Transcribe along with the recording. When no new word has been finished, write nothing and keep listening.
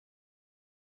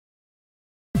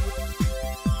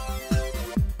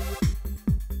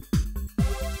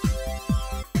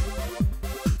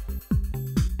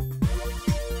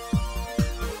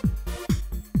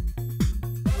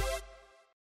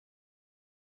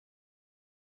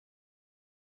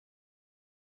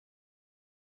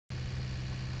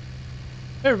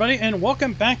Hey everybody, and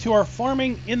welcome back to our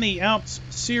Farming in the Alps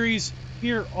series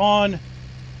here on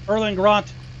Erlengrot.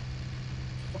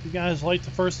 Hope you guys liked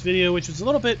the first video, which was a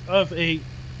little bit of a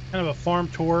kind of a farm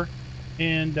tour,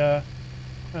 and going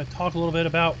to talk a little bit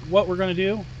about what we're going to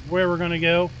do, where we're going to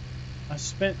go. I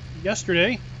spent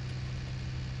yesterday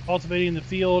cultivating the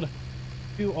field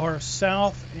to our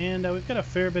south, and we've got a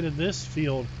fair bit of this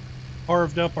field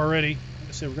carved up already. Like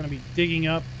I said, we're going to be digging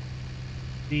up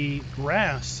the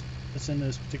grass that's in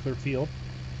this particular field.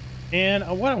 And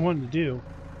what I wanted to do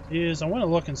is I want to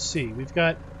look and see. We've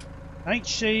got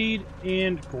nightshade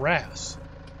and grass.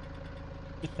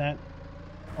 Get that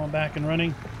on back and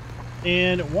running.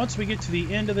 And once we get to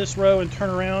the end of this row and turn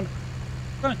around,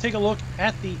 we're going to take a look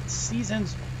at the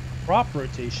season's crop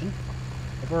rotation.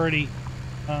 I've already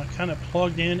kind of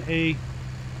plugged in a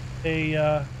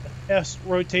test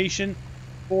rotation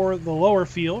for the lower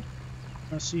field.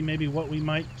 Let's see maybe what we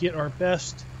might get our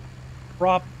best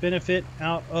crop benefit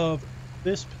out of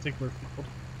this particular field.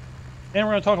 And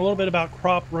we're going to talk a little bit about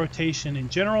crop rotation in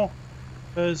general,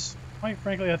 because quite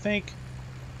frankly I think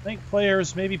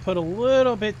players maybe put a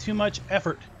little bit too much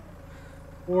effort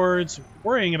towards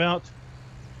worrying about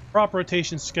crop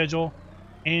rotation schedule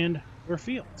and their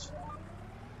fields.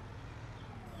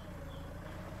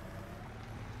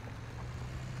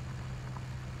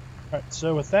 Alright,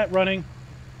 so with that running,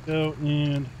 go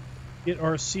and get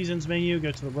our seasons menu, go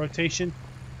to the rotation.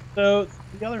 So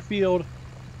the other field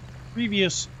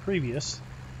previous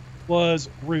was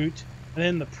root, and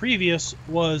then the previous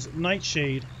was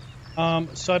nightshade.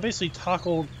 So I basically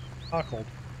toggled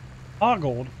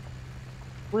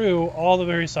through all the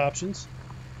various options,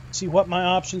 see what my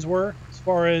options were as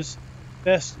far as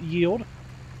best yield.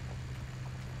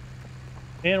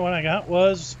 And what I got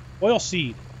was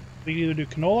oilseed. We could either do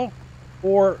canola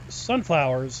or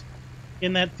sunflowers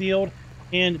in that field,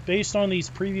 and based on these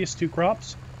previous two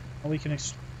crops, we can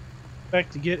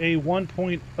expect to get a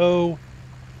 1.0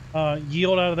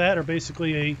 yield out of that, or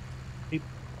basically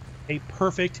a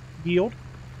perfect yield.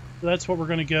 So that's what we're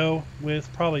going to go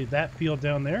with, probably that field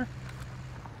down there.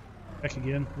 Back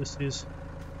again, this is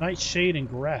nightshade and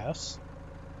grass.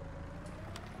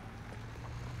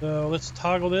 So let's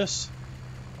toggle this.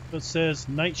 So it says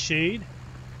nightshade,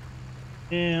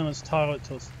 and let's toggle it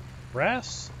to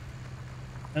grass.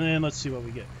 And then let's see what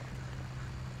we get.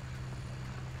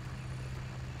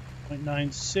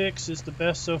 0.96 is the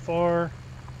best so far.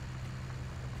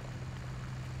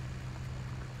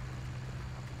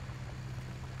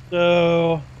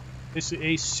 So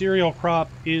basically a cereal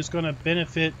crop is going to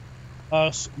benefit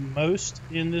us most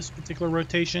in this particular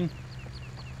rotation.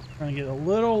 We're going to get a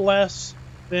little less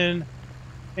than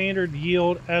standard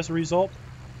yield as a result.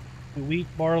 The wheat,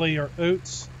 barley, or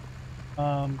oats.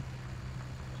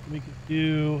 We could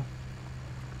do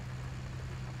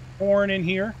corn in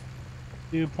here,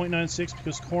 do 0.96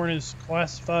 because corn is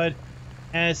classified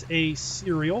as a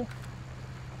cereal.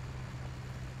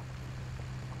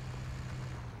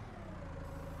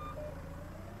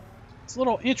 It's a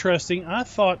little interesting. I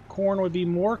thought corn would be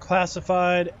more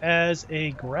classified as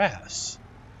a grass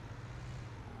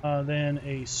than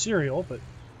a cereal, but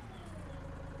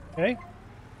okay.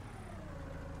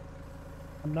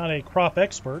 I'm not a crop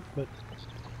expert, but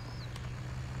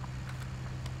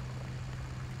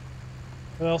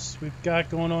what else we've got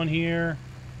going on here?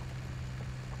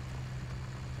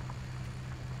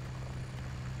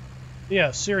 Yeah,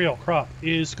 cereal crop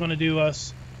is going to do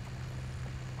us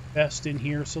best in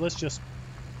here. So let's just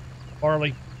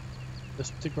barley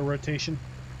this particular rotation.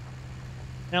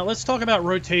 Now let's talk about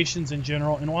rotations in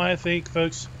general and why I think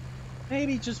folks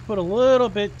maybe just put a little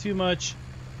bit too much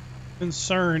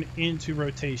concern into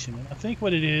rotation. And I think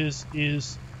what it is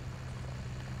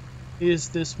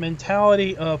this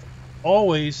mentality of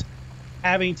always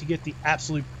having to get the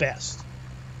absolute best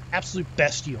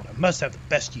yield. I must have the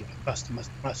best yield. I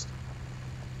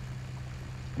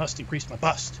must increase my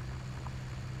bust.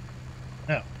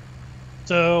 No.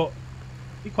 So,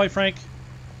 to be quite frank,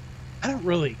 I don't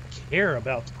really care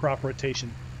about the crop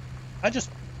rotation. I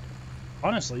just,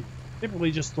 honestly,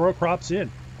 typically just throw crops in,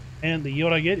 and the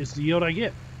yield I get is the yield I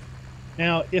get.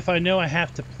 Now, if I know I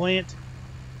have to plant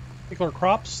particular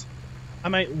crops, I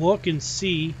might look and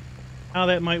see how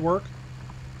that might work.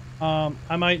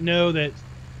 I might know that,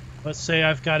 let's say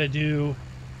I've got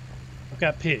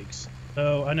pigs.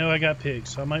 So I know I got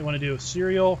pigs. So I might want to do a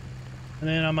cereal, and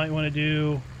then I might want to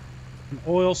do an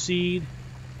oil seed,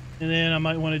 and then I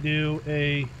might want to do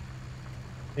a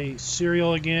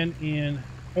cereal again in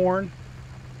corn.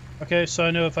 Okay, so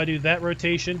I know if I do that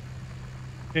rotation,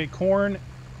 okay, corn,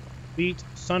 wheat,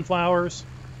 sunflowers,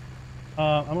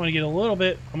 I'm going to get a little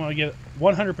bit, I'm going to get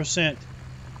 100%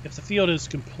 if the field is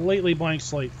completely blank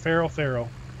slate, farrow,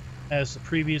 as the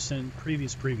previous and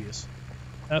previous,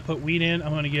 I put wheat in,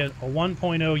 I'm going to get a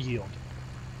 1.0 yield.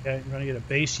 Okay, I'm going to get a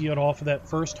base yield off of that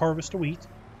first harvest of wheat.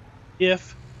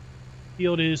 If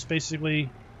field is basically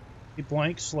a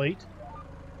blank slate,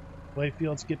 the way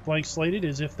fields get blank slated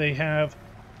is if they have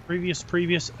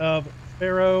previous of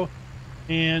farrow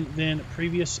and then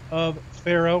previous of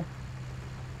farrow.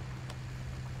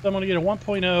 So I'm going to get a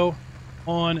 1.0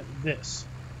 on this.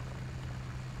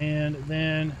 And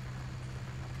then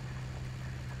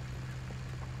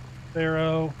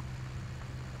farrow,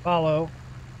 follow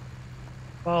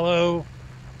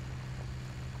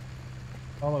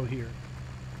here.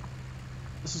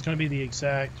 This is going to be the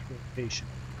exact rotation.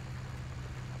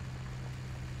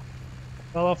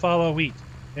 Follow wheat.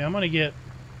 Okay, I'm going to get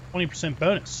 20%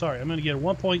 bonus. Sorry, I'm going to get a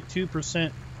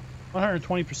 1.2%,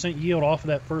 120% yield off of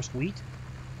that first wheat.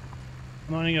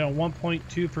 I'm going to get a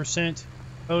 1.2%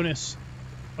 bonus,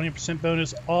 20%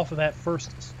 bonus off of that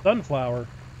first sunflower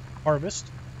harvest.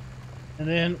 And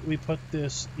then we put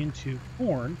this into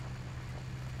corn.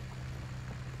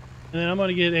 And then I'm going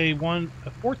to get a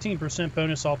 14%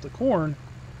 bonus off the corn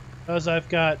because I've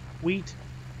got wheat,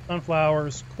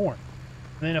 sunflowers, corn.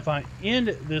 And then if I end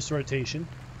this rotation,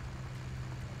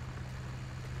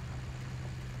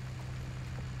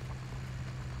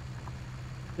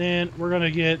 then we're going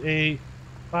to get a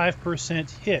 5%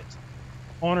 hit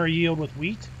on our yield with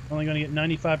wheat. We're only going to get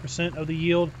 95% of the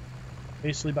yield,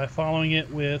 basically by following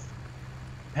it with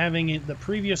having the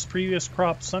previous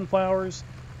crop sunflowers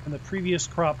and the previous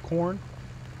crop corn.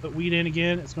 Put wheat in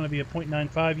again, it's going to be a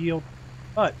 0.95 yield.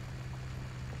 But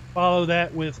follow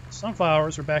that with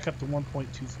sunflowers, we're back up to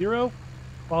 1.20.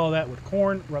 Follow that with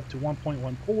corn, we're up to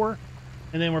 1.14.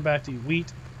 And then we're back to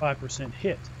wheat, 5%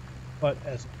 hit. But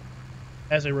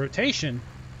as a rotation,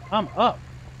 I'm up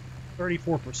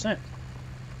 34%.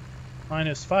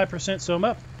 Minus 5%, so I'm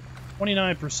up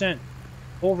 29%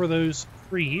 over those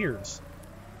 3 years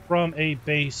from a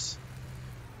base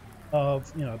of,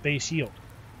 a base yield.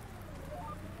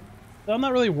 So I'm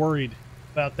not really worried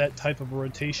about that type of a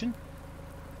rotation.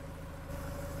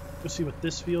 Let's see what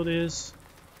this field is.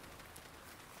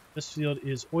 This field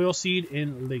is oilseed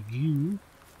and legume.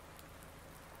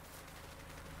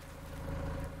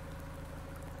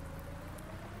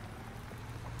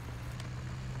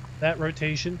 That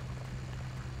rotation,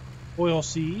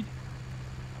 oilseed,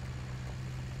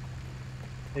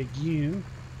 legume,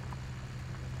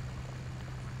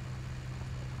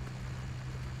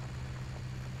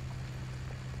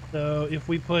 so if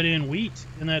we put in wheat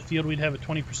in that field, we'd have a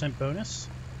 20% bonus.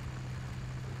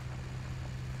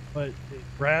 Put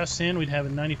grass in, we'd have a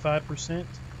 95%.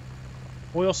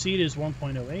 Oilseed is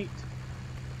 1.08.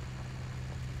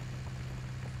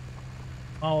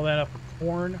 Follow that up with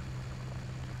corn.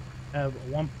 Have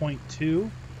 1.2.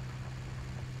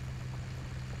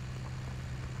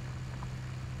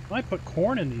 I might put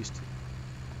corn in these two.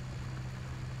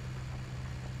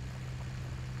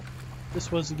 This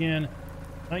was again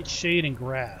nightshade and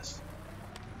grass.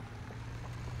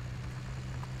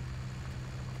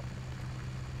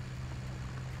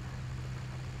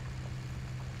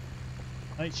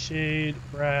 Nightshade,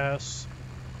 grass,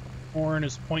 corn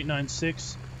is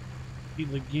 0.96.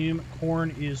 Legume,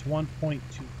 corn is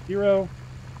 1.20.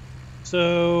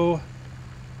 So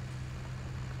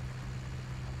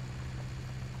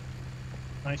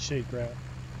nightshade grass.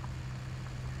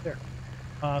 There.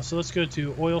 So let's go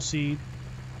to oilseed.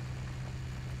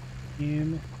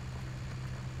 Legume.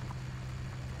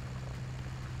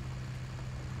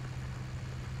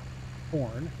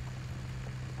 Corn.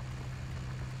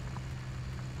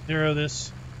 Zero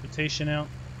this rotation out.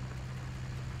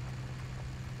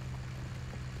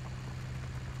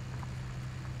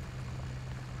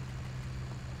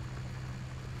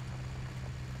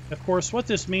 Of course, what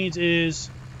this means is,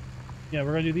 we're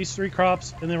going to do these 3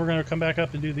 crops, and then we're going to come back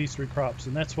up and do these 3 crops,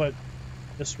 and that's what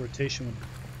this rotation would be.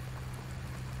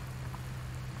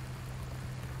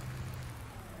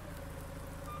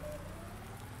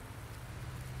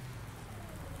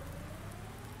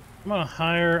 I'm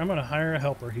going to hire a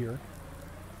helper here.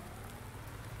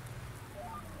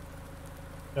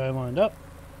 Guy lined up.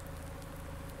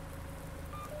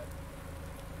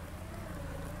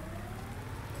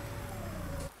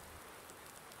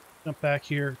 Jump back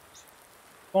here.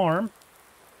 Farm.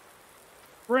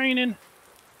 Raining.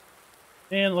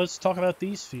 And let's talk about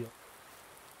these fields.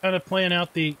 Kind of plan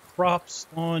out the crops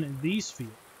on these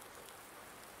fields.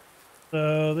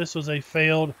 So this was a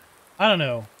failed, I don't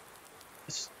know.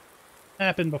 This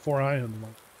happened before I owned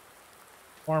one.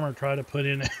 Farmer tried to put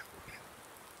in,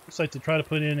 looks like to try to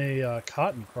put in a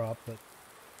cotton crop, but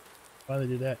why they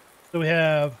did that. So we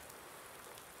have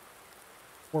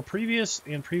for previous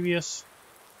and previous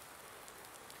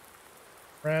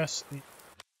grass.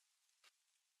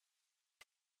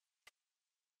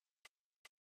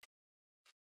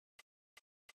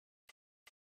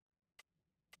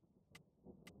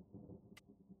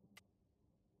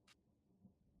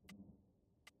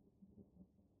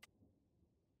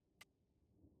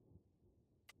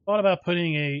 Thought about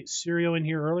putting a cereal in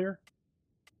here earlier.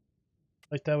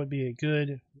 Like that would be a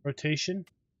good rotation.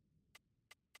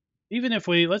 Even if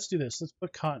let's do this. Let's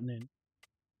put cotton in.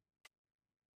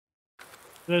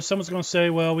 So someone's going to say,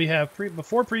 well, we have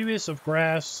before previous of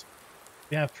grass.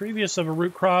 We have previous of a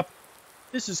root crop.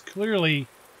 This is clearly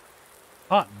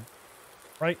cotton,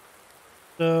 right?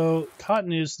 So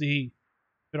cotton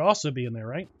could also be in there,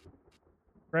 right?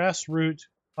 Grass, root,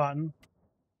 cotton.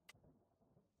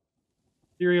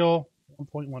 Cereal,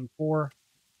 1.14.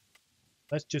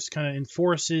 That just kind of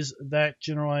enforces that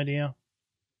general idea.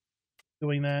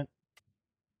 Doing that.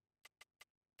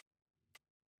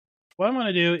 What I'm going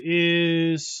to do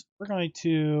is we're going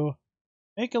to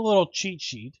make a little cheat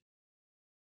sheet.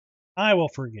 I will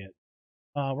forget.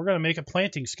 We're going to make a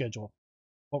planting schedule.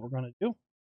 What we're going to do.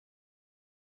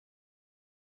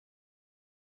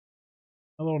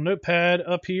 A little notepad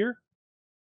up here.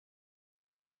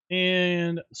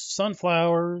 And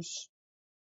sunflowers.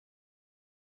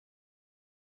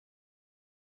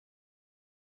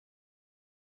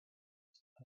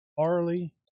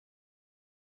 Barley.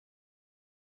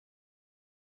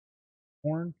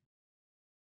 Corn.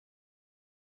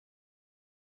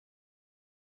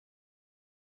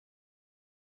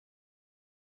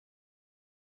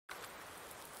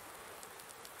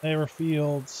 They were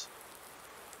fields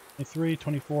 23,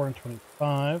 24, and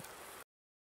 25.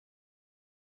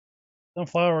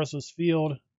 Sunflowers was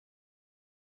field.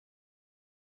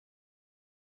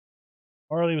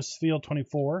 Barley was field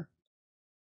 24.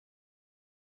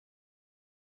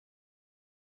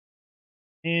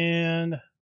 And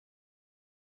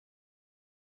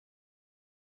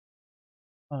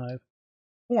 5.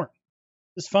 Corn.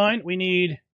 It's fine. We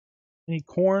need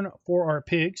corn for our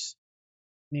pigs.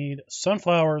 We need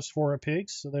sunflowers for our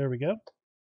pigs. So there we go.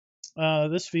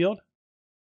 This field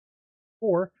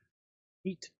 4.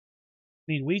 Wheat.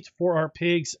 We need wheat for our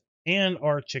pigs and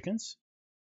our chickens.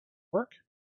 Work.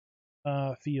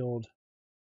 Field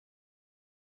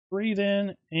 3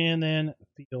 then, and then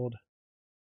field.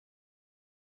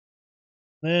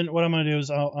 Then what I'm going to do is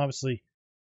I'll obviously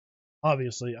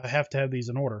I have to have these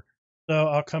in order. So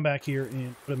I'll come back here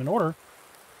and put them in order.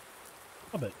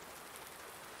 A bit.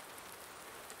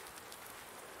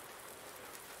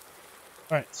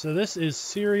 All right, so this is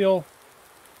cereal,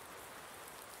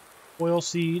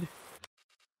 oilseed.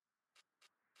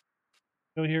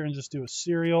 Go here and just do a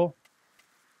cereal,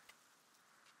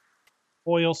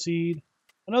 oilseed.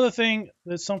 Another thing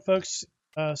that some folks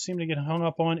seem to get hung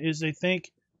up on is they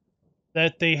think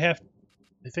that they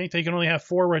can only have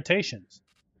 4 rotations.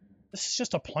 This is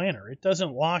just a planner. It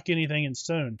doesn't lock anything in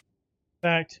stone. In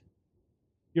fact,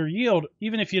 your yield,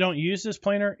 even if you don't use this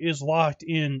planner, is locked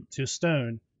into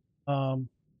stone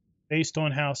based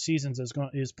on how seasons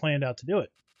is planned out to do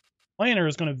it. Planner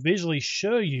is going to visually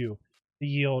show you the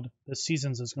yield the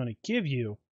seasons is going to give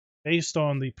you based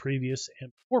on the previous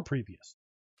and before previous.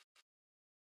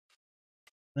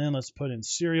 Then let's put in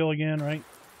cereal again, right?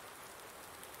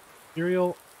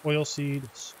 Cereal, oilseed,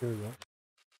 cereal.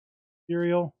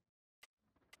 Cereal,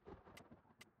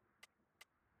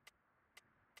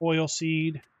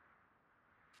 oilseed,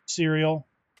 cereal,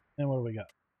 and what do we got?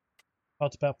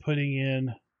 Talked about putting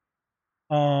in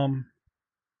something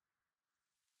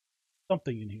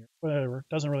in here. Whatever,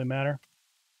 doesn't really matter.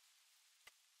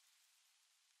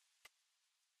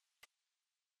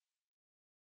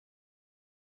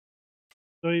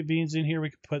 Soybeans in here. We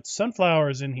could put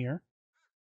sunflowers in here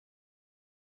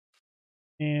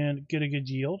and get a good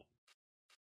yield.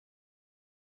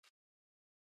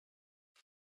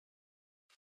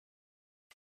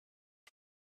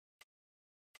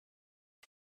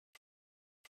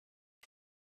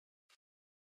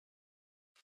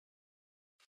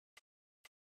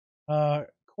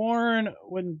 Corn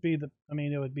wouldn't be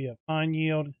it would be a fine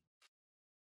yield.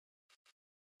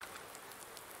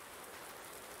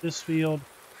 This field.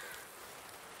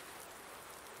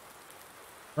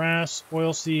 Grass,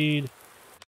 oilseed.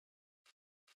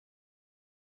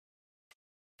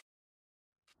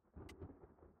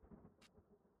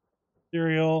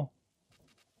 Cereal.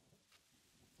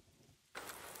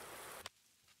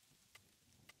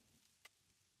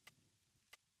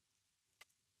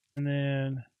 And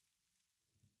then,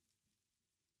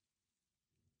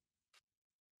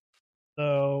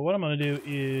 so So what I'm going to do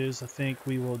is I think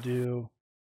we will do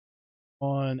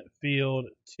on field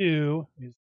 2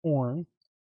 is corn,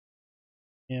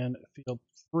 and field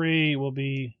 3 will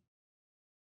be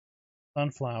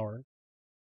sunflower.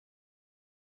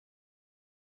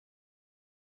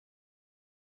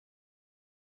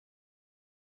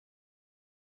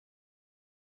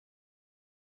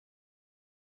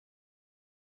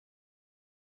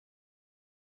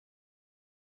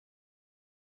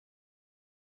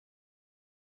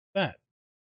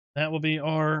 That will be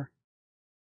our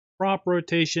crop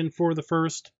rotation for the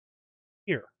first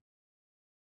year.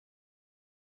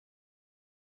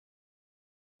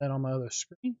 That on my other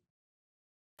screen.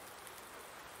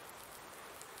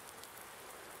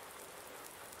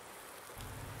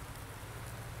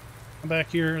 Come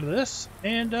back here to this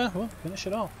and we'll finish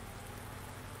it off.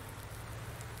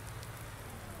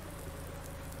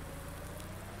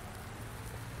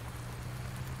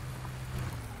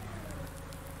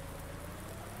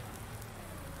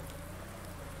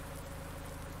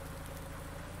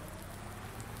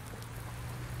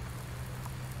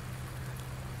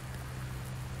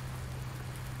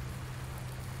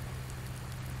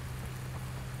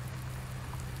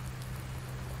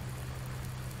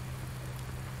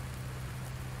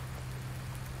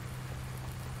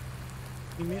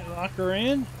 Lock her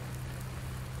in.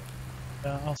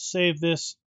 I'll save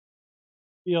this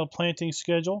field planting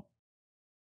schedule.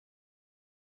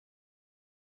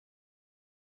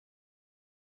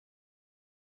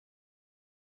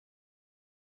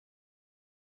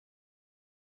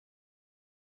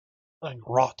 Like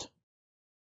rot.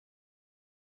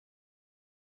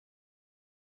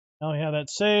 Now we have that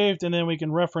saved, and then we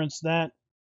can reference that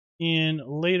in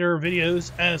later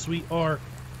videos as we are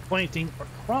planting our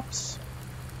crops.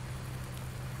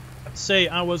 I'd say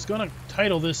I was going to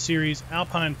title this series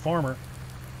Alpine Farmer.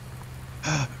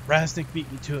 Raznik beat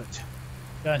me to it.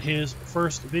 Got his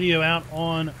first video out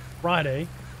on Friday,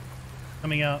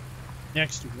 coming out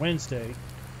next Wednesday.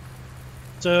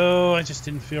 So I just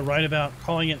didn't feel right about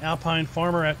calling it Alpine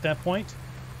Farmer at that point.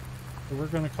 So we're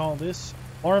going to call this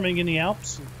Farming in the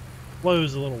Alps. It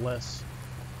flows a little less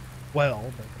well,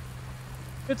 but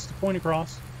gets the point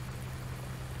across.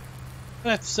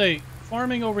 I have to say,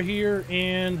 farming over here,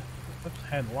 and I've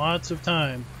had lots of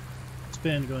time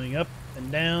spent going up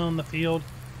and down the field,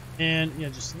 and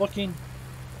just looking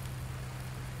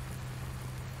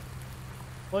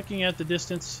at the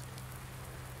distance.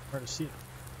 Hard to see it,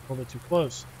 a little bit too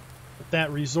close. But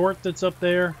that resort that's up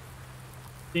there,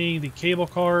 seeing the cable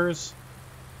cars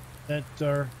that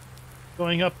are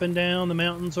going up and down the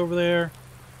mountains over there,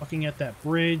 looking at that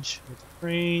bridge with the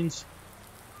trains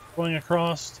going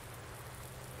across,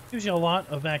 gives you a lot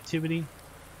of activity.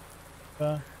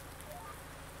 Kind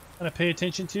of pay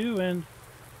attention to, and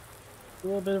a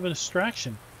little bit of a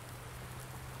distraction.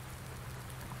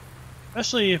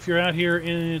 Especially if you're out here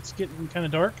and it's getting kind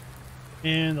of dark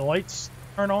and the lights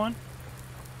turn on.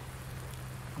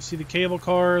 You see the cable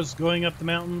cars going up the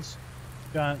mountains.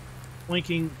 Got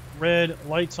blinking red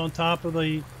lights on top of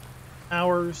the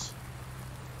towers.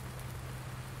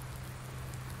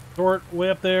 Resort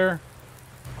way up there.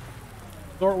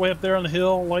 Resort way up there on the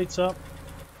hill lights up.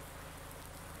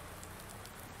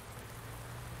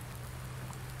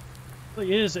 It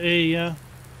is a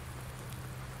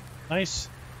nice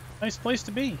place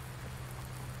to be.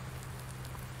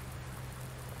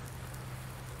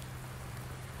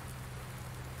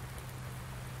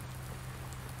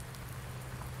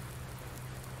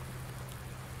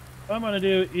 What I'm going to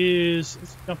do is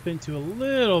let's jump into a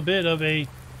little bit of a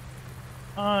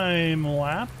time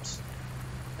lapse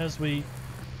as we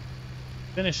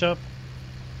finish up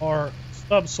our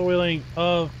subsoiling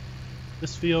of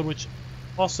this field, which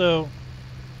also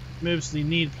removes the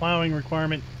need plowing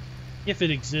requirement if it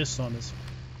exists on this.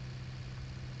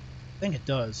 I think it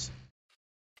does.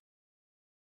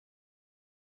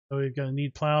 So we've got a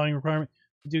need plowing requirement.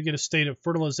 We do get a state of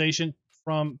fertilization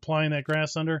from applying that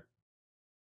grass under.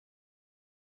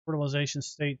 Fertilization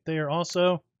state there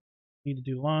also. Need to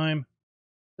do lime.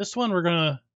 This one we're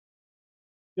going to,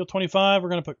 field 25, we're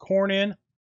going to put corn in.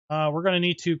 We're going to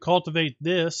need to cultivate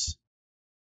this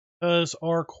because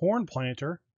our corn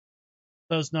planter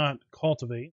does not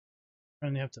cultivate. We're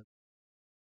going to have to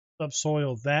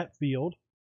subsoil that field.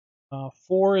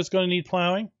 4 is going to need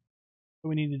plowing, so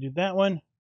we need to do that one.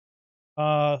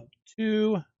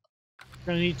 2, we're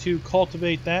going to need to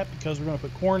cultivate that because we're going to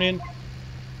put corn in.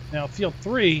 Now field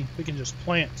 3, we can just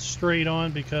plant straight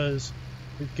on because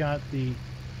we've got the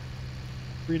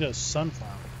 3 does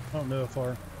sunflower. I don't know if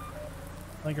I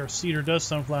think our seeder does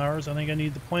sunflowers. I think I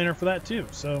need the planter for that too.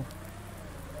 So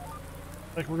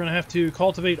like we're going to have to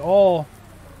cultivate all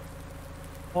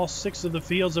all 6 of the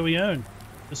fields that we own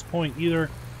at this point, either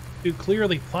to clear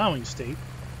the plowing state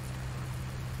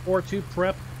or to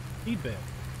prep seed bed.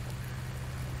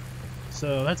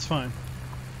 So that's fine.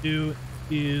 Do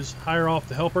is hire off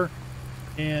the helper,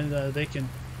 and they can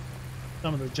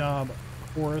some of the job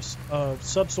for us of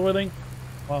subsoiling,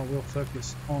 while we'll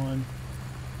focus on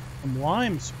some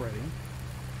lime spreading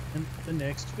in the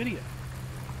next video.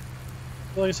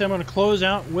 So like I said, I'm going to close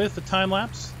out with the time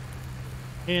lapse,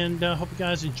 and hope you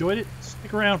guys enjoyed it.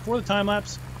 Stick around for the time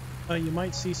lapse. You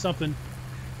might see something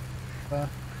don't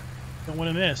want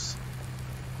to miss.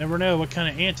 Never know what kind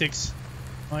of antics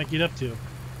I might get up to.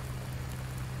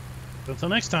 So until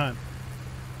next time,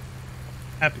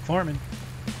 happy farming.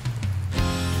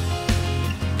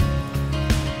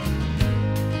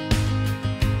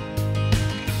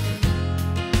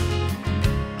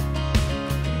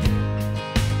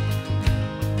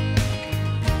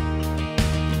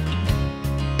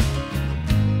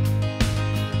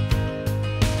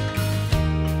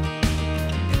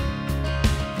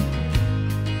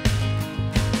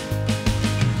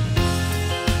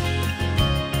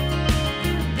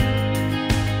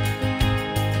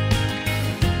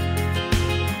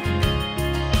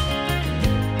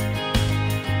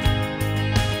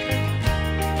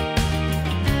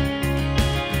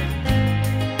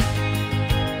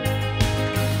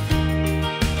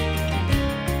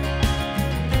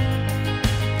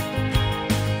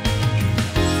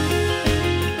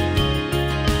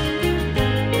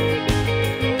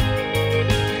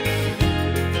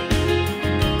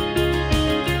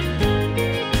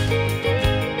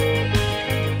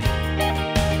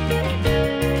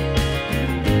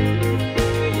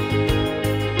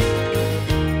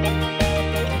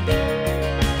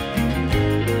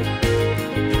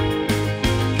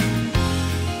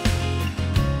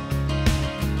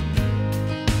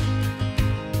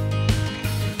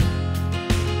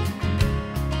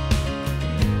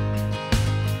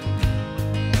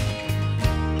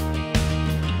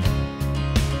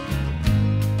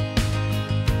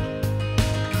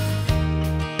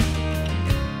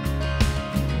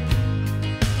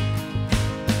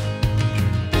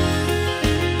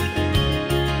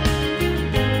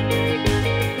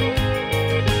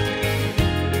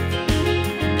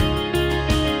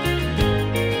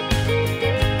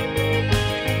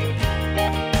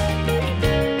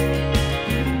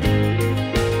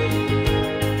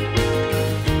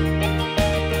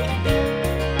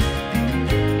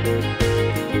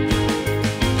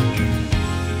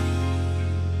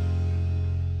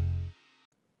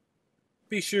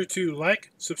 Be sure to like,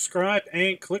 subscribe,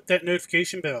 and click that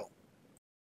notification bell.